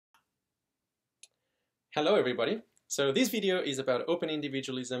Hello everybody. So this video is about open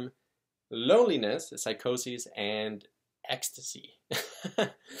individualism, loneliness, psychosis, and ecstasy.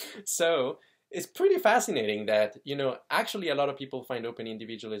 So it's pretty fascinating that, actually a lot of people find open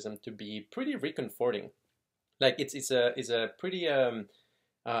individualism to be pretty reconforting. Like it's a pretty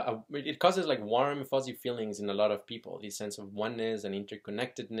it causes like warm fuzzy feelings in a lot of people, this sense of oneness and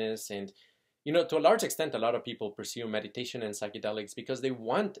interconnectedness. And to a large extent, a lot of people pursue meditation and psychedelics because they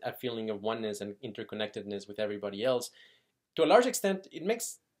want a feeling of oneness and interconnectedness with everybody else. To a large extent, it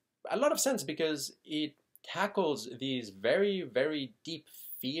makes a lot of sense because it tackles these very, very deep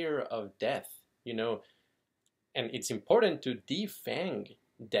fear of death, and it's important to defang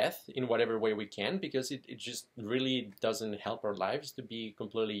death in whatever way we can, because it just really doesn't help our lives to be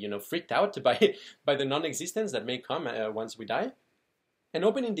completely, freaked out by, by the non-existence that may come once we die. And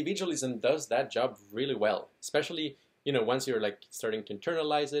open individualism does that job really well, especially, once you're like starting to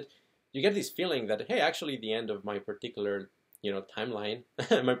internalize it, you get this feeling that, hey, actually the end of my particular, timeline,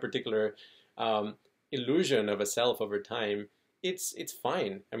 my particular illusion of a self over time, it's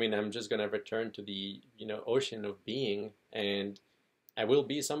fine. I mean, I'm just going to return to the, ocean of being, and I will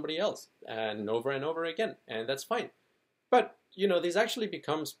be somebody else and over again, and that's fine. But, this actually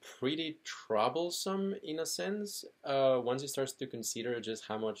becomes pretty troublesome in a sense once it starts to consider just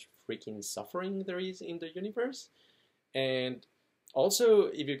how much freaking suffering there is in the universe. And also,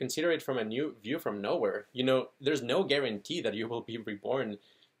 if you consider it from a new view from nowhere, there's no guarantee that you will be reborn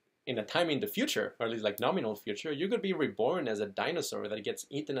in a time in the future, or at least like nominal future. You could be reborn as a dinosaur that gets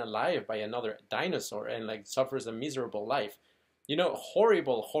eaten alive by another dinosaur and like suffers a miserable life.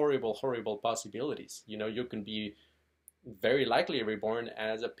 Horrible, horrible, horrible possibilities. You can be very likely reborn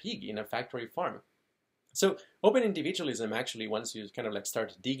as a pig in a factory farm. So open individualism actually, once you kind of like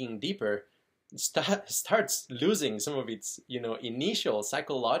start digging deeper, starts losing some of its, initial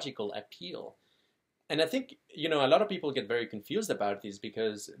psychological appeal. And I think, a lot of people get very confused about this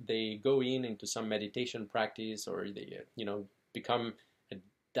because they go into some meditation practice, or they, become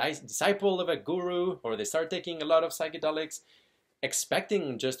a disciple of a guru, or they start taking a lot of psychedelics,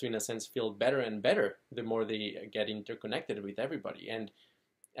 expecting just to, in a sense, feel better and better the more they get interconnected with everybody. And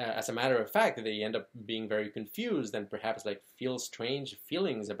as a matter of fact, they end up being very confused and perhaps like feel strange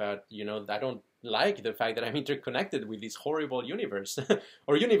feelings about, I don't like the fact that I'm interconnected with this horrible universe,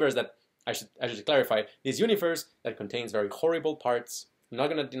 or universe that, I should clarify, this universe that contains very horrible parts. I'm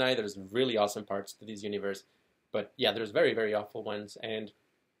not going to deny there's really awesome parts to this universe, but yeah, there's very, very awful ones. And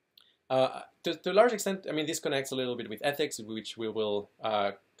to a large extent, I mean, this connects a little bit with ethics, which we will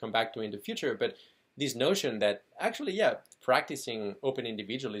come back to in the future. But this notion that actually, yeah, practicing open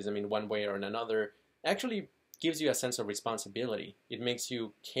individualism in one way or another actually gives you a sense of responsibility. It makes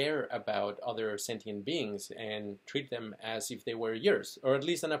you care about other sentient beings and treat them as if they were yours, or at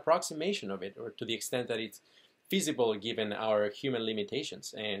least an approximation of it, or to the extent that it's feasible given our human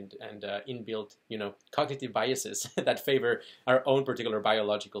limitations and inbuilt, cognitive biases that favor our own particular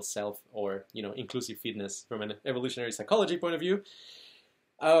biological self, or, inclusive fitness from an evolutionary psychology point of view.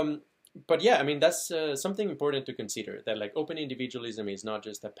 But yeah, I mean, that's something important to consider, that like open individualism is not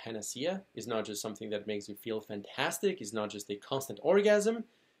just a panacea, is not just something that makes you feel fantastic, is not just a constant orgasm,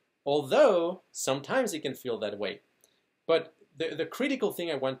 although sometimes it can feel that way. But the critical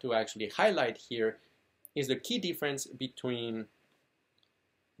thing I want to actually highlight here is the key difference between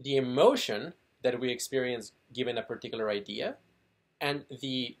the emotion that we experience given a particular idea and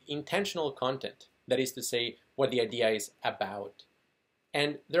the intentional content, that is to say, what the idea is about.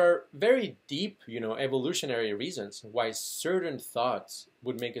 And there are very deep, evolutionary reasons why certain thoughts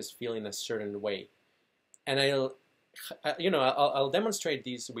would make us feel in a certain way. And I'll demonstrate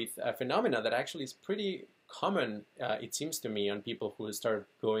these with a phenomena that actually is pretty common, it seems to me, on people who start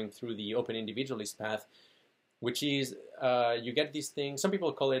going through the open individualist path, which is you get these things. Some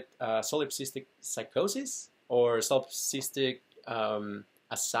people call it solipsistic psychosis, or solipsistic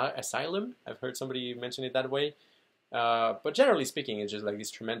asylum. I've heard somebody mention it that way. But generally speaking, it's just like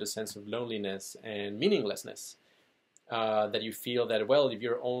this tremendous sense of loneliness and meaninglessness that you feel that, well, if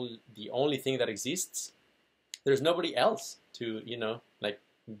you're the only thing that exists, there's nobody else to, like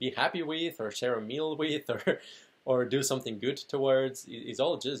be happy with, or share a meal with, or do something good towards. It's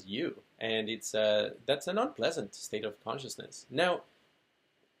all just you. And that's an unpleasant state of consciousness. Now,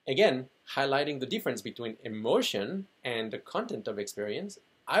 again, highlighting the difference between emotion and the content of experience,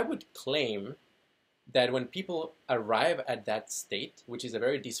 I would claim that when people arrive at that state, which is a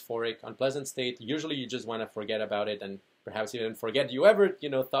very dysphoric, unpleasant state, usually you just want to forget about it, and perhaps even forget you ever,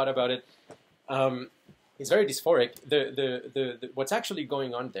 thought about it. It's very dysphoric. What's actually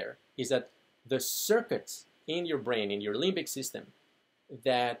going on there is that the circuits in your brain, in your limbic system,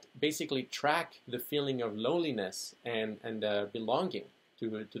 that basically track the feeling of loneliness and belonging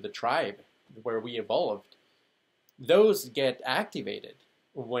to the tribe where we evolved, those get activated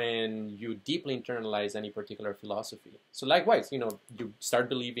when you deeply internalize any particular philosophy. So likewise, you start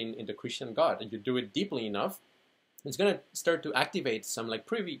believing in the Christian God and you do it deeply enough, it's going to start to activate some like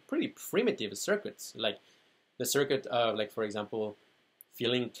pretty primitive circuits, like the circuit of, like, for example,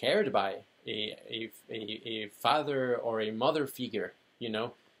 feeling cared by a father or a mother figure,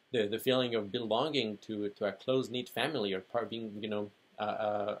 the feeling of belonging to a close-knit family, or being,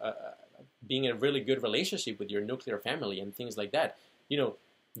 being in a really good relationship with your nuclear family and things like that.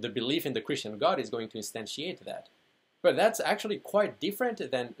 The belief in the Christian God is going to instantiate that. But that's actually quite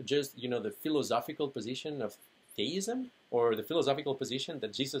different than just, the philosophical position of theism, or the philosophical position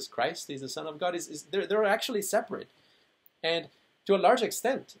that Jesus Christ is the Son of God. They're actually separate. And to a large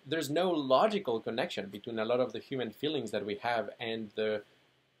extent, there's no logical connection between a lot of the human feelings that we have and the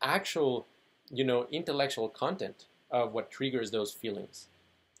actual, intellectual content of what triggers those feelings.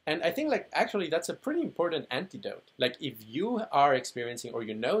 And I think, like, actually that's a pretty important antidote. Like, if you are experiencing, or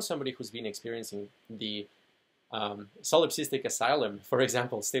somebody who's been experiencing the solipsistic asylum, for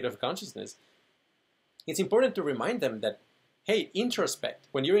example, state of consciousness, it's important to remind them that, hey, introspect.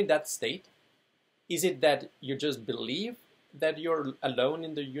 When you're in that state, is it that you just believe that you're alone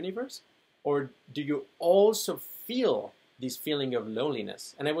in the universe? Or do you also feel this feeling of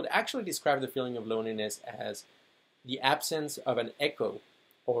loneliness? And I would actually describe the feeling of loneliness as the absence of an echo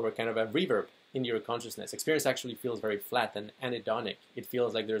or kind of a reverb in your consciousness. Experience actually feels very flat and anhedonic. It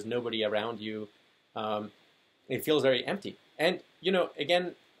feels like there's nobody around you. It feels very empty. And,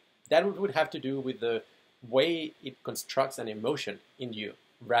 again, that would have to do with the way it constructs an emotion in you,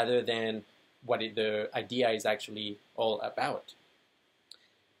 rather than what the idea is actually all about.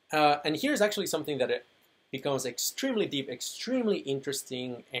 And here's actually something that it becomes extremely deep, extremely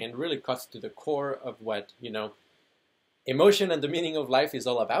interesting, and really cuts to the core of what, emotion and the meaning of life is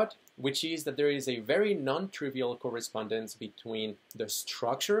all about, which is that there is a very non-trivial correspondence between the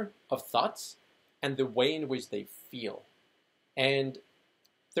structure of thoughts and the way in which they feel. And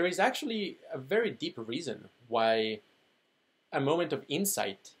there is actually a very deep reason why a moment of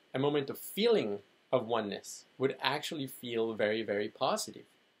insight, a moment of feeling of oneness, would actually feel very, very positive.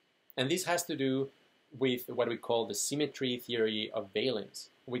 And this has to do with what we call the symmetry theory of valence,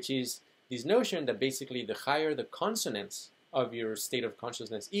 which is this notion that basically the higher the consonance of your state of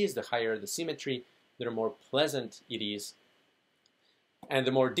consciousness is, the higher the symmetry, the more pleasant it is. And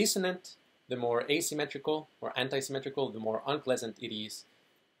the more dissonant, the more asymmetrical or anti-symmetrical, the more unpleasant it is.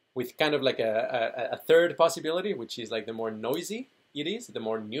 With kind of like a third possibility, which is like the more noisy it is, the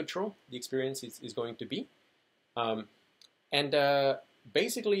more neutral the experience is going to be.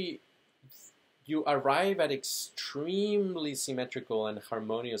 Basically, you arrive at extremely symmetrical and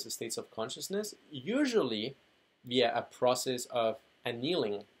harmonious states of consciousness, usually via a process of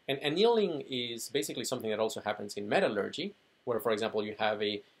annealing. And annealing is basically something that also happens in metallurgy, where, for example, you have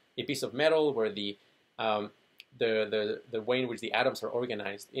a piece of metal where the way in which the atoms are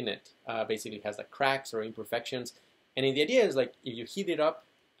organized in it basically has like cracks or imperfections. And the idea is, like, if you heat it up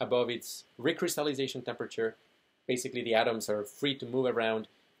above its recrystallization temperature, basically the atoms are free to move around.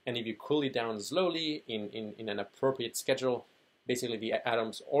 And if you cool it down slowly in an appropriate schedule, basically the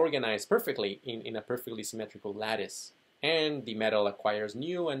atoms organize perfectly in a perfectly symmetrical lattice. And the metal acquires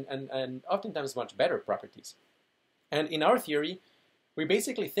new and oftentimes much better properties. And in our theory, we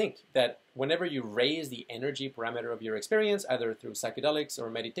basically think that whenever you raise the energy parameter of your experience, either through psychedelics or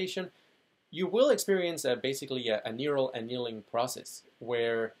meditation, you will experience basically a neural annealing process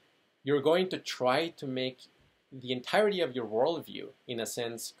where you're going to try to make the entirety of your worldview, in a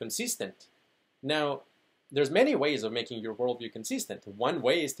sense, consistent. Now, there's many ways of making your worldview consistent. One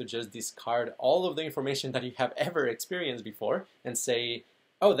way is to just discard all of the information that you have ever experienced before and say,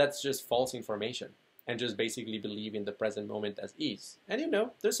 oh, that's just false information, and just basically believe in the present moment as is. And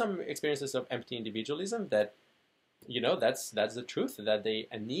there's some experiences of empty individualism that, that's the truth that they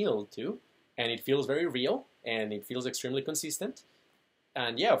anneal to, and it feels very real, and it feels extremely consistent.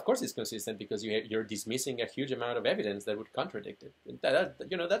 And yeah, of course it's consistent because you're dismissing a huge amount of evidence that would contradict it.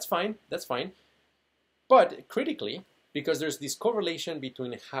 That's fine. That's fine. But critically, because there's this correlation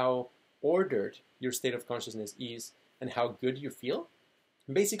between how ordered your state of consciousness is and how good you feel,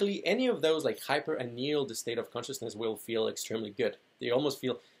 basically any of those like hyper-annealed state of consciousness will feel extremely good. They almost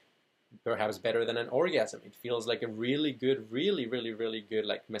feel perhaps better than an orgasm. It feels like a really good, really, really, really good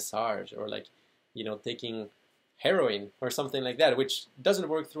like massage, or like, taking heroin or something like that, which doesn't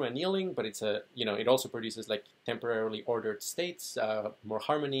work through annealing, but it's it also produces like temporarily ordered states, more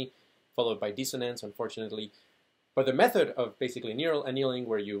harmony, followed by dissonance, unfortunately. But the method of basically neural annealing,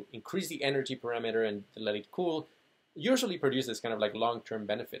 where you increase the energy parameter and let it cool, usually produces kind of like long-term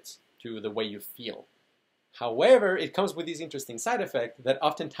benefits to the way you feel. However, it comes with this interesting side effect that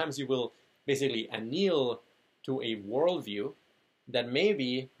oftentimes you will basically anneal to a worldview that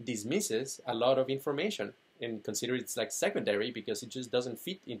maybe dismisses a lot of information and consider it's like secondary because it just doesn't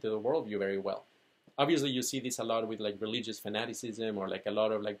fit into the worldview very well. Obviously, you see this a lot with like religious fanaticism or like a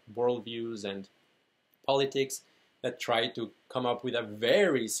lot of like worldviews and politics that try to come up with a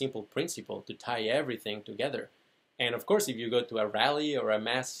very simple principle to tie everything together. And of course, if you go to a rally or a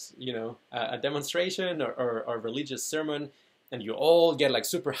mass, a demonstration or a religious sermon, and you all get like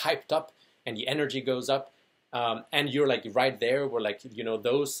super hyped up and the energy goes up, and you're like right there where like,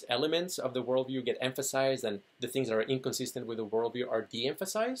 those elements of the worldview get emphasized and the things that are inconsistent with the worldview are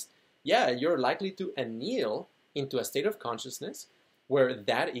de-emphasized, yeah, you're likely to anneal into a state of consciousness where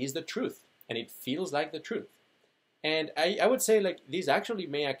that is the truth and it feels like the truth. And I would say like these actually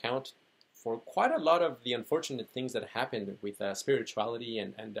may account for quite a lot of the unfortunate things that happened with spirituality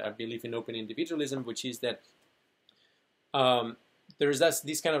and I believe in open individualism, which is that there's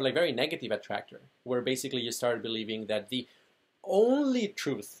this kind of like very negative attractor where basically you start believing that the only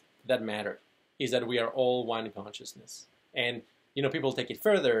truth that mattered is that we are all one consciousness. And, people take it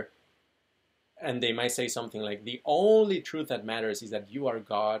further and they might say something like the only truth that matters is that you are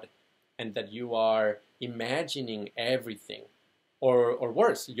God and that you are imagining everything. Or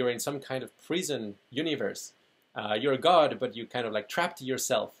worse, you're in some kind of prison universe. You're God, but you kind of like trapped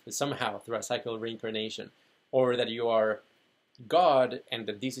yourself somehow through a cycle of reincarnation. Or that you are God and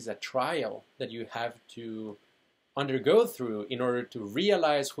that this is a trial that you have to undergo through in order to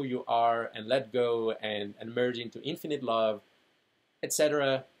realize who you are and let go and merge into infinite love,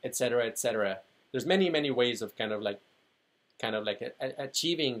 etc., etc., etc. There's many, many ways of kind of like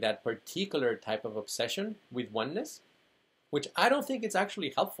achieving that particular type of obsession with oneness, which I don't think it's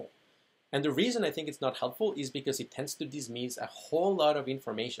actually helpful. And the reason I think it's not helpful is because it tends to dismiss a whole lot of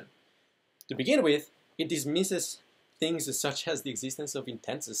information. To begin with, it dismisses things such as the existence of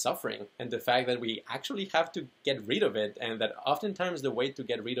intense suffering and the fact that we actually have to get rid of it, and that oftentimes the way to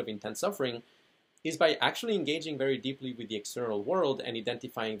get rid of intense suffering is by actually engaging very deeply with the external world and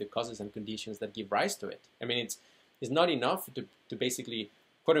identifying the causes and conditions that give rise to it. I mean, it's not enough to basically,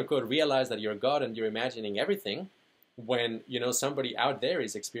 quote unquote, realize that you're God and you're imagining everything, when somebody out there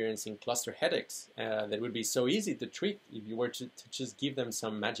is experiencing cluster headaches that would be so easy to treat if you were to just give them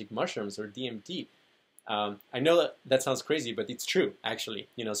some magic mushrooms or DMT. I know that sounds crazy, but it's true, actually.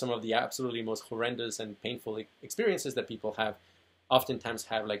 Some of the absolutely most horrendous and painful experiences that people have oftentimes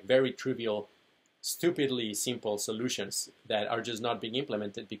have like very trivial, stupidly simple solutions that are just not being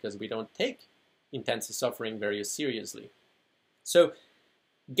implemented because we don't take intense suffering very seriously. So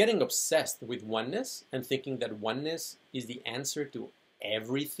getting obsessed with oneness and thinking that oneness is the answer to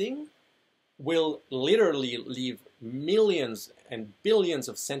everything will literally leave millions and billions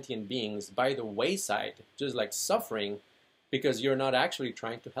of sentient beings by the wayside, just like suffering, because you're not actually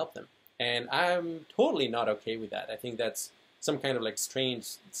trying to help them. And I'm totally not okay with that. I think that's some kind of like strange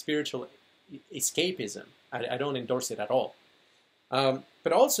spiritual escapism. I don't endorse it at all.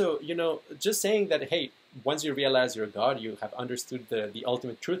 But also, just saying that, hey, once you realize you're God, you have understood the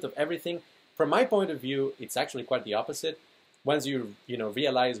ultimate truth of everything. From my point of view, it's actually quite the opposite. Once you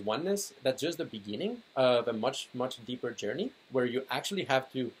realize oneness, that's just the beginning of a much, much deeper journey where you actually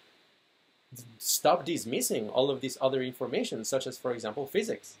have to stop dismissing all of this other information, such as, for example,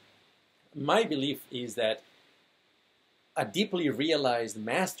 physics. My belief is that a deeply realized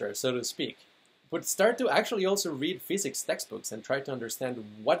master, so to speak, would start to actually also read physics textbooks and try to understand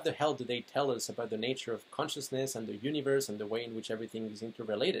what the hell do they tell us about the nature of consciousness and the universe and the way in which everything is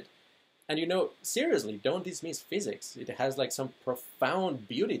interrelated. And seriously, don't dismiss physics. It has like some profound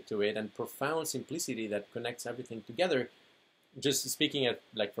beauty to it and profound simplicity that connects everything together. Just speaking at,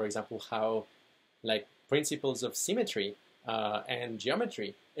 like, for example, how like principles of symmetry and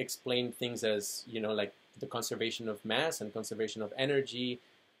geometry explain things as, like the conservation of mass and conservation of energy,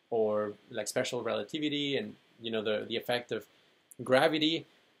 or like special relativity and, the effect of gravity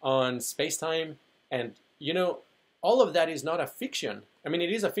on space-time. And, all of that is not a fiction. I mean,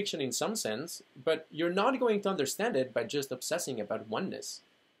 it is a fiction in some sense, but you're not going to understand it by just obsessing about oneness.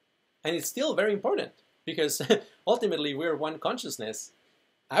 And it's still very important because ultimately we're one consciousness.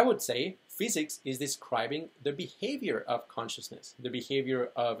 I would say physics is describing the behavior of consciousness, the behavior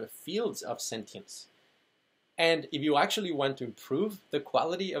of fields of sentience. And if you actually want to improve the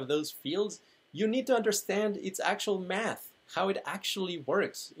quality of those fields, you need to understand its actual math, how it actually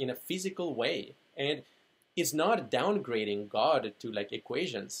works in a physical way. And it's not downgrading God to like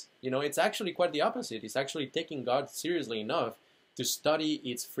equations. You know, it's actually quite the opposite. It's actually taking God seriously enough to study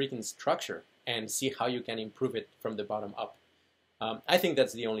its freaking structure and see how you can improve it from the bottom up. I think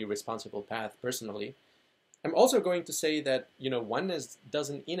that's the only responsible path, personally. I'm also going to say that, you know, oneness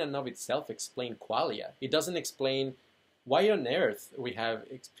doesn't in and of itself explain qualia. It doesn't explain why on earth we have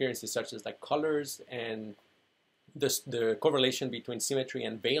experiences such as like colors and the correlation between symmetry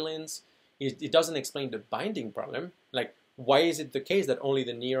and valence. It doesn't explain the binding problem. Like, why is it the case that only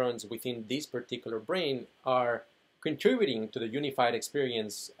the neurons within this particular brain are contributing to the unified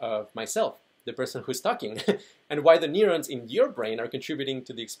experience of myself, the person who's talking, and why the neurons in your brain are contributing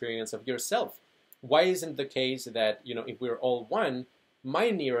to the experience of yourself? Why isn't the case that, you know, if we're all one, my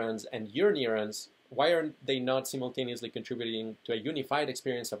neurons and your neurons, why are they not simultaneously contributing to a unified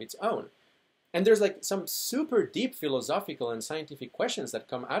experience of its own? And there's like some super deep philosophical and scientific questions that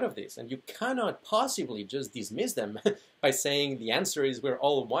come out of this, and you cannot possibly just dismiss them by saying the answer is we're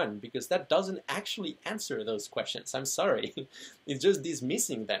all one, because that doesn't actually answer those questions. I'm sorry. It's just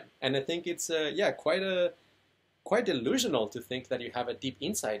dismissing them. And I think it's quite delusional to think that you have a deep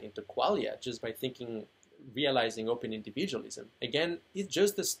insight into qualia just by realizing open individualism. Again, it's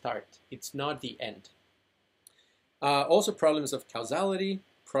just the start. It's not the end. Also problems of causality,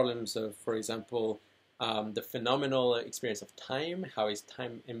 problems of, for example, the phenomenal experience of time. How is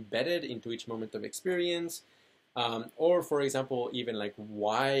time embedded into each moment of experience? Or, for example, even like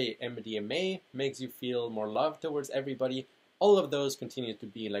why MDMA makes you feel more love towards everybody. All of those continue to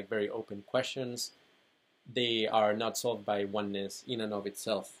be like very open questions. They are not solved by oneness in and of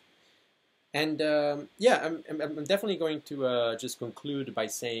itself. And yeah, I'm definitely going to just conclude by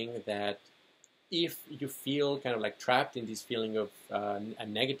saying that if you feel kind of like trapped in this feeling of a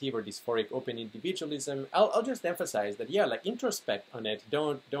negative or dysphoric open individualism, I'll just emphasize that, yeah, like introspect on it.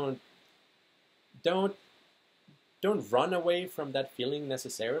 Don't run away from that feeling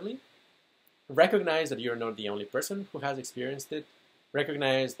necessarily. Recognize that you're not the only person who has experienced it.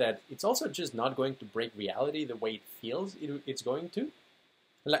 Recognize that it's also just not going to break reality the way it feels it's going to.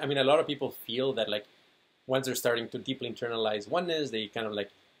 I mean, a lot of people feel that like once they're starting to deeply internalize oneness, they kind of like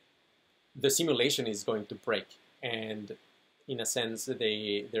the simulation is going to break, and in a sense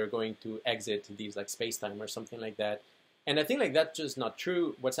they're going to exit these like space-time or something like that. And I think like that's just not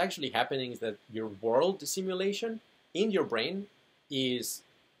true. What's actually happening is that your world simulation in your brain is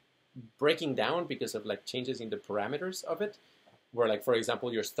breaking down because of like changes in the parameters of it, where like, for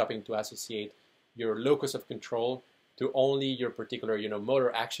example, you're stopping to associate your locus of control to only your particular, you know,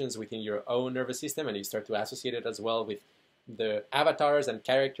 motor actions within your own nervous system, and you start to associate it as well with the avatars and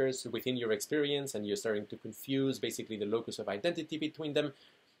characters within your experience, and you're starting to confuse basically the locus of identity between them.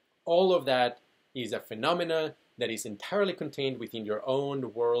 All of that is a phenomena that is entirely contained within your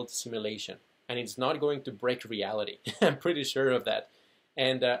own world simulation, and it's not going to break reality. I'm pretty sure of that.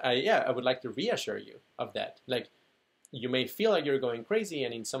 And I would like to reassure you of that. Like, you may feel like you're going crazy,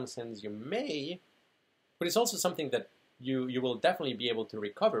 and in some sense you may, but it's also something that you will definitely be able to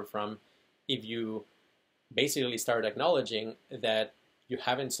recover from if you basically start acknowledging that you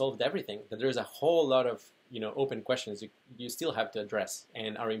haven't solved everything, that there's a whole lot of, you know, open questions you still have to address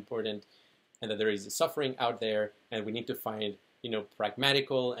and are important, and that there is suffering out there, and we need to find, you know,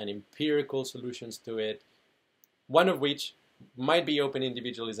 pragmatical and empirical solutions to it, one of which might be open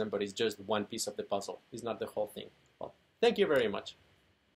individualism, but it's just one piece of the puzzle. It's not the whole thing. Well, thank you very much.